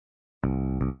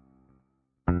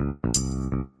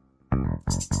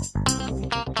Hello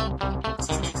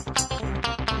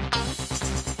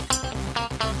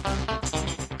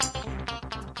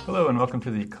and welcome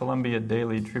to the Columbia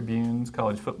Daily Tribune's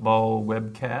college football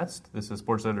webcast. This is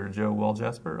sports editor Joe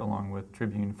Walljasper along with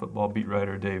Tribune football beat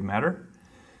writer Dave Matter.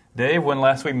 Dave, when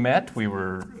last we met, we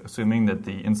were assuming that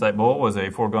the Insight Bowl was a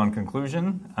foregone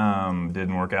conclusion.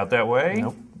 Didn't work out that way.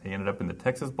 Nope. They ended up in the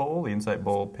Texas Bowl. The Insight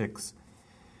Bowl picks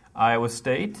Iowa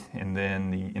State, and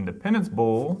then the Independence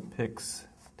Bowl picks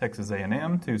Texas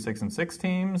A&M, two 6-6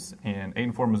 teams, and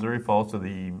 8-4 Missouri falls to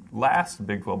the last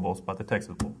Big 12 bowl spot, the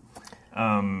Texas Bowl.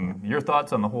 Your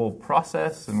thoughts on the whole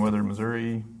process and whether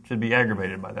Missouri should be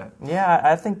aggravated by that? Yeah,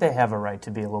 I think they have a right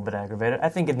to be a little bit aggravated. I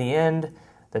think in the end,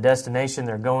 the destination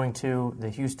they're going to, the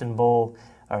Houston Bowl,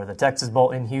 or the Texas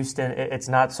Bowl in Houston, it's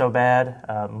not so bad.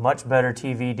 Much better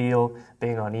TV deal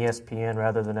being on ESPN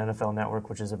rather than NFL Network,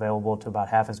 which is available to about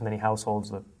half as many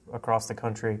households across the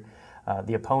country.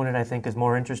 The opponent, I think, is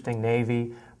more interesting.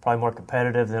 Navy, probably more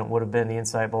competitive than it would have been the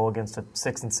Insight Bowl against a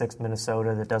 6-6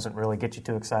 Minnesota that doesn't really get you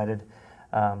too excited.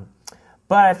 But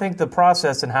I think the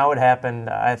process and how it happened,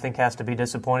 I think, has to be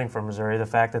disappointing for Missouri. The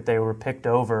fact that they were picked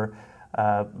over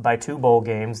by two bowl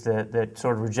games that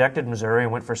sort of rejected Missouri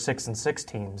and went for 6-6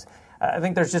 teams. I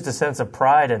think there's just a sense of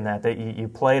pride in that you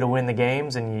play to win the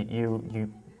games and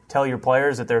you tell your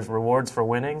players that there's rewards for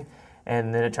winning.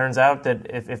 And then it turns out that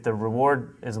if the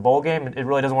reward is a bowl game, it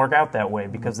really doesn't work out that way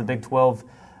because the Big 12,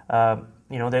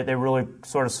 they really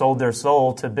sort of sold their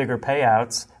soul to bigger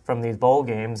payouts from these bowl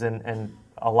games and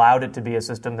allowed it to be a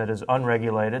system that is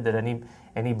unregulated, that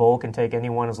any bowl can take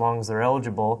anyone as long as they're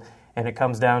eligible. And it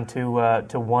comes down to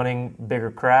wanting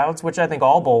bigger crowds, which I think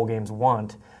all bowl games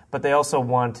want. But they also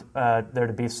want there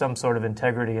to be some sort of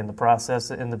integrity in the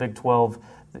process. In the Big 12,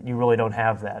 you really don't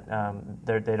have that.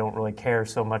 They don't really care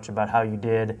so much about how you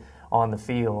did on the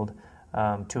field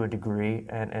to a degree,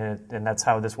 and that's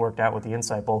how this worked out with the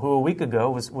Insight Bowl, who a week ago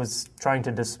was trying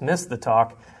to dismiss the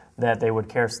talk that they would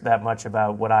care that much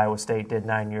about what Iowa State did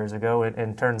 9 years ago,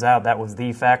 and turns out that was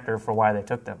the factor for why they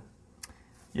took them.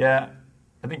 Yeah,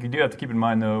 I think you do have to keep in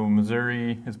mind, though,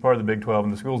 Missouri is part of the Big 12,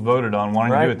 and the schools voted on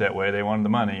wanting to do it that way. They wanted the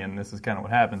money, and this is kind of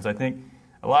what happens. I think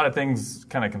a lot of things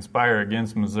kind of conspire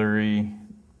against Missouri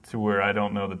to where I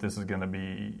don't know that this is going to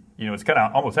be, it's kind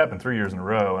of almost happened 3 years in a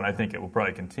row, and I think it will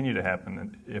probably continue to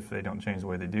happen if they don't change the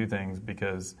way they do things,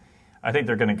 because I think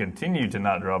they're going to continue to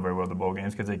not draw very well the bowl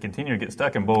games because they continue to get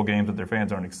stuck in bowl games that their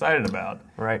fans aren't excited about.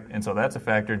 Right. And so that's a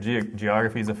factor.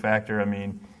 Geography is a factor. I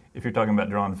mean, if you're talking about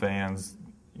drawing fans,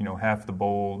 half the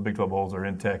Big 12 bowls are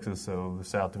in Texas, so the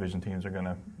South Division teams are going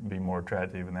to be more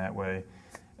attractive in that way.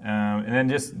 And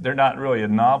then they're not really a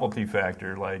novelty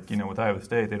factor. Like, with Iowa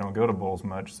State, they don't go to bowls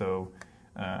much, so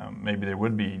maybe there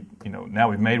would be, now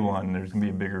we've made one, there's going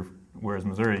to be a bigger, whereas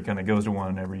Missouri kind of goes to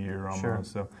one every year almost. Sure.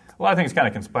 So a lot of things kind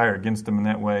of conspire against them in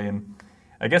that way. And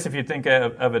I guess if you think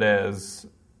of it as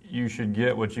you should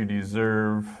get what you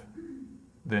deserve,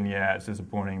 then yeah, it's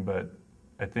disappointing. But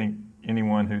I think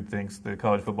anyone who thinks the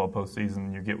college football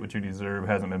postseason, you get what you deserve,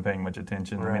 hasn't been paying much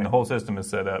attention. Right. I mean, the whole system is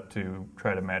set up to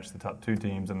try to match the top two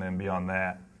teams, and then beyond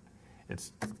that,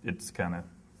 it's kind of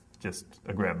just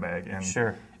a grab bag. And,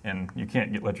 Sure. And you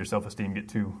can't let your self-esteem get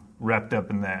too wrapped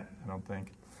up in that, I don't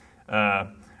think.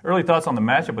 Early thoughts on the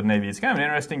matchup with Navy. It's kind of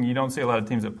interesting. You don't see a lot of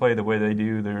teams that play the way they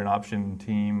do. They're an option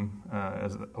team,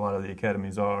 as a lot of the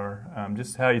academies are.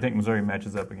 Just how you think Missouri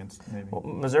matches up against Navy? Well,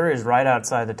 Missouri is right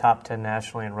outside the top 10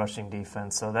 nationally in rushing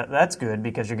defense, so that's good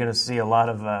because you're going to see a lot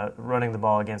of running the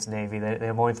ball against Navy. They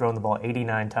have only thrown the ball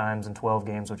 89 times in 12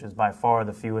 games, which is by far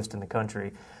the fewest in the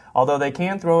country. Although they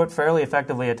can throw it fairly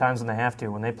effectively at times when they have to.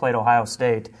 When they played Ohio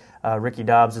State, Ricky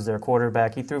Dobbs is their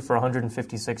quarterback. He threw for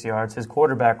 156 yards. His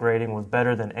quarterback rating was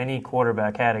better than any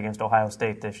quarterback had against Ohio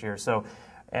State this year. So,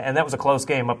 and that was a close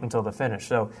game up until the finish.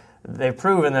 So they've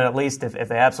proven that at least if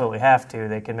they absolutely have to,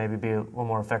 they can maybe be a little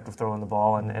more effective throwing the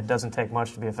ball. And it doesn't take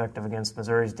much to be effective against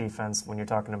Missouri's defense when you're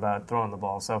talking about throwing the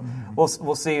ball. So we'll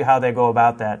see how they go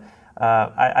about that.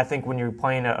 I think when you're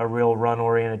playing a real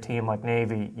run-oriented team like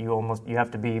Navy, you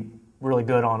have to be really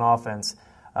good on offense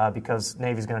because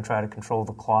Navy's going to try to control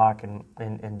the clock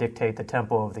and dictate the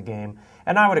tempo of the game.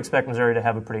 And I would expect Missouri to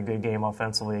have a pretty good game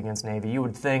offensively against Navy. You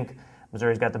would think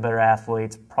Missouri's got the better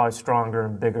athletes, probably stronger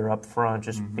and bigger up front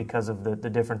just because of the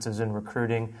differences in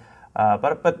recruiting.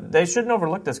 But they shouldn't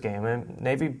overlook this game. And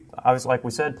Navy, obviously, like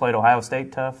we said, played Ohio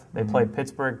State tough. They played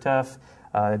Pittsburgh tough.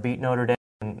 They beat Notre Dame.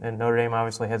 And Notre Dame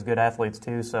obviously has good athletes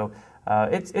too, so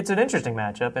it's an interesting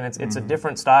matchup, and it's a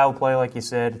different style of play, like you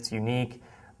said. It's unique.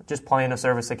 just playing a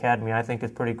service academy, I think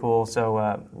is pretty cool. So,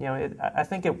 I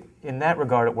think in that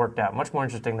regard it worked out. Much more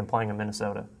interesting than playing in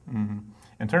Minnesota. Mm-hmm.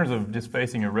 In terms of just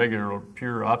facing a regular or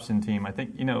pure option team, I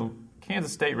think,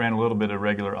 Kansas State ran a little bit of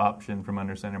regular option from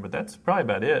under center, but that's probably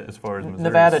about it as far as Missouri.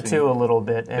 Nevada, too, a little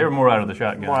bit. They were more out of the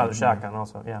shotgun. More out of the shotgun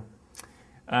also, yeah.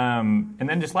 And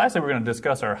then just lastly, we're going to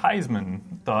discuss our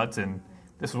Heisman thoughts, and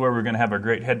this is where we're going to have our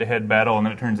great head-to-head battle, and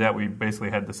then it turns out we basically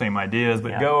had the same ideas,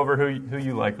 but go over who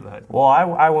you like for the Heisman. Well,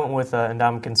 I went with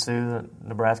Ndamukong Suh, the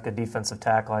Nebraska defensive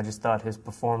tackle. I just thought his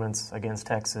performance against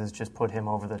Texas just put him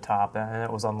over the top, and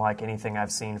it was unlike anything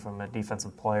I've seen from a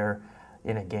defensive player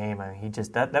in a game. I mean,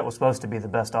 that was supposed to be the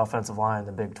best offensive line in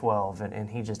the Big 12, and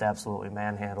he just absolutely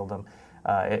manhandled them.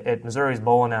 At Missouri's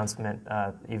bowl announcement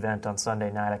event on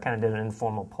Sunday night, I kind of did an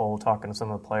informal poll talking to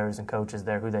some of the players and coaches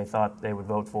there who they thought they would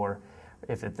vote for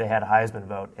if they had a Heisman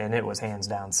vote, and it was hands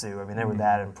down Suh. I mean, they were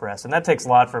that impressed. And that takes a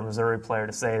lot for a Missouri player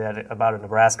to say that about a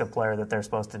Nebraska player that they're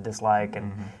supposed to dislike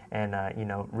and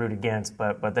root against,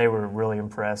 but they were really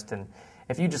impressed. And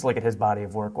if you just look at his body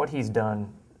of work, what he's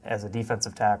done as a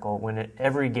defensive tackle, when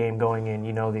every game going in,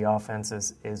 the offense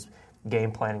is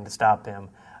game planning to stop him,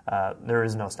 there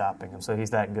is no stopping him. So he's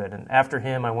that good. And after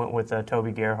him, I went with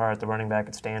Toby Gerhart, the running back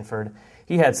at Stanford.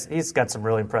 He's got some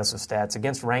really impressive stats.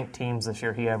 Against ranked teams this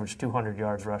year, he averaged 200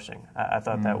 yards rushing. I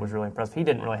thought that was really impressive. He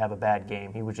didn't really have a bad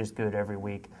game. He was just good every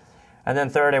week. And then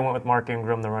third, I went with Mark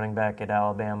Ingram, the running back at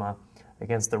Alabama.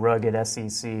 Against the rugged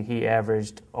SEC, he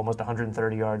averaged almost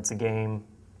 130 yards a game,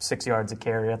 6 yards a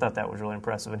carry. I thought that was really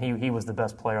impressive. And he was the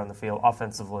best player on the field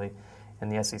offensively in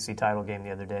the SEC title game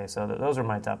the other day. So those are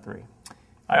my top three.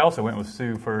 I also went with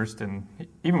Suh first, and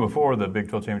even before the Big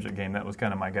 12 championship game, that was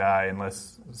kind of my guy,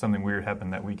 unless something weird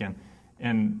happened that weekend.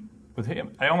 And with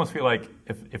him, I almost feel like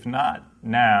if not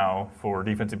now for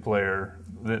defensive player,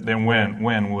 then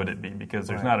when would it be? Because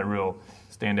there's not a real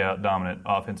standout, dominant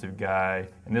offensive guy.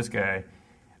 And this guy,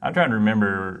 I'm trying to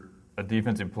remember a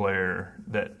defensive player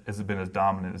that has been as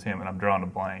dominant as him, and I'm drawing a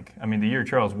blank. I mean, the year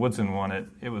Charles Woodson won it,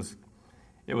 it was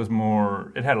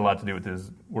more, it had a lot to do with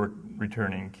his work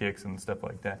returning kicks and stuff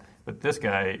like that. But this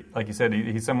guy, like you said,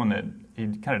 he's someone that he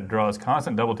kind of draws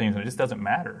constant double teams, and it just doesn't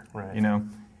matter,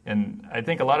 And I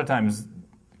think a lot of times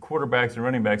quarterbacks and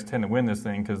running backs tend to win this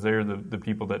thing because they're the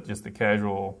people that just the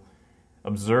casual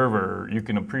observer, you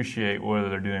can appreciate whether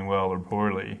they're doing well or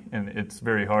poorly. And it's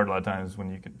very hard a lot of times when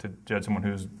you get to judge someone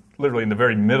who's literally in the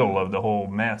very middle of the whole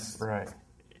mess. Right.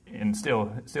 And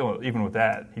still, even with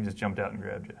that, he just jumped out and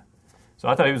grabbed you. So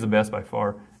I thought he was the best by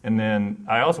far. And then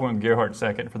I also went with Gerhart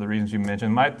second for the reasons you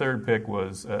mentioned. My third pick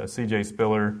was C.J.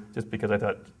 Spiller, just because I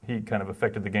thought he kind of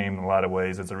affected the game in a lot of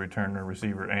ways as a returner,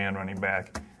 receiver, and running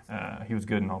back. He was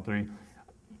good in all three.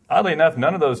 Oddly enough,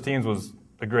 none of those teams was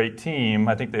a great team.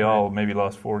 I think they all maybe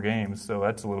lost 4 games, so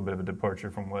that's a little bit of a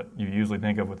departure from what you usually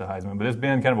think of with the Heisman. But it's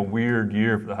been kind of a weird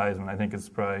year for the Heisman. I think it's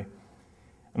probably –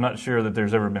 I'm not sure that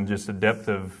there's ever been just a depth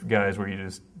of guys where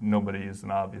nobody is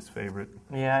an obvious favorite.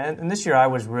 Yeah, and this year I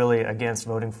was really against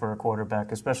voting for a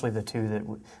quarterback, especially the two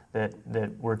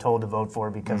that we're told to vote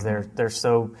for because they're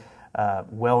so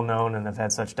well known and have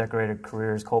had such decorated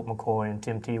careers, Colt McCoy and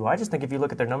Tim Tebow. I just think if you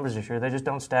look at their numbers this year, they just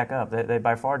don't stack up. They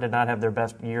by far did not have their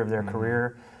best year of their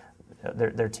career.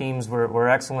 Their teams were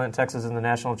excellent. Texas in the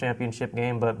national championship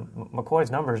game, but McCoy's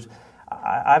numbers.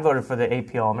 I voted for the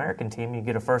AP All-American team. You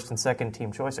get a first and second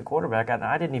team choice at quarterback.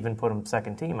 I didn't even put him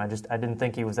second team. I didn't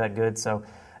think he was that good. So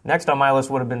next on my list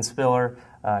would have been Spiller.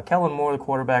 Kellen Moore, the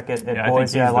quarterback at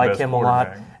Boise. I like him a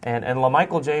lot. And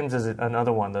LaMichael James is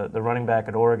another one, the running back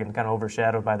at Oregon, kind of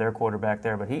overshadowed by their quarterback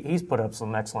there. But he's put up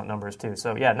some excellent numbers too.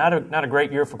 So yeah, not a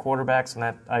great year for quarterbacks, and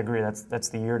I agree. That's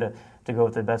the year to go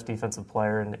with the best defensive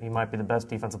player, and he might be the best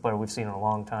defensive player we've seen in a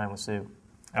long time with Suh.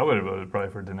 I would have voted probably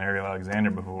for Denario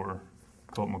Alexander before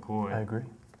Colt McCoy. I agree.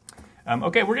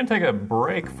 Okay, we're going to take a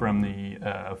break from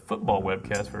the football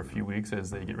webcast for a few weeks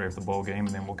as they get ready for the bowl game,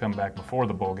 and then we'll come back before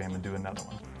the bowl game and do another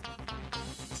one.